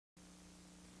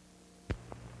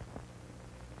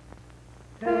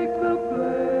Take the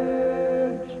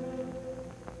pledge.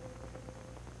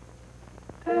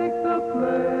 Take the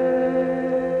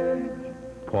pledge.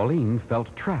 Pauline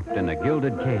felt trapped in a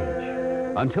gilded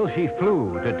cage until she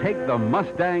flew to take the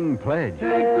Mustang pledge.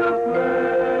 Take the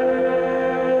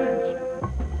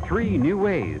pledge. 3 new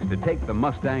ways to take the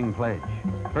Mustang pledge.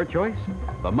 Her choice,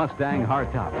 the Mustang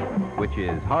hardtop, which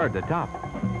is hard to top.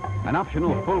 An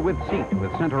optional full-width seat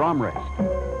with center armrest.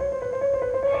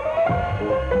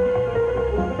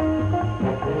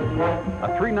 A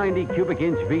 390 cubic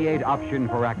inch V8 option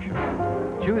for action.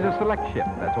 Choose a select shift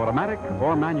that's automatic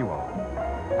or manual.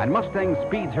 And Mustang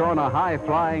speeds her on a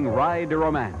high-flying ride to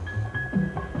romance.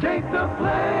 Take the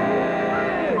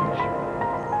pledge.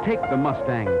 Take the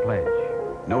Mustang pledge.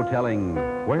 No telling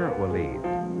where it will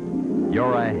lead.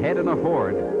 You're ahead in a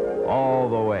Ford all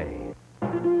the way.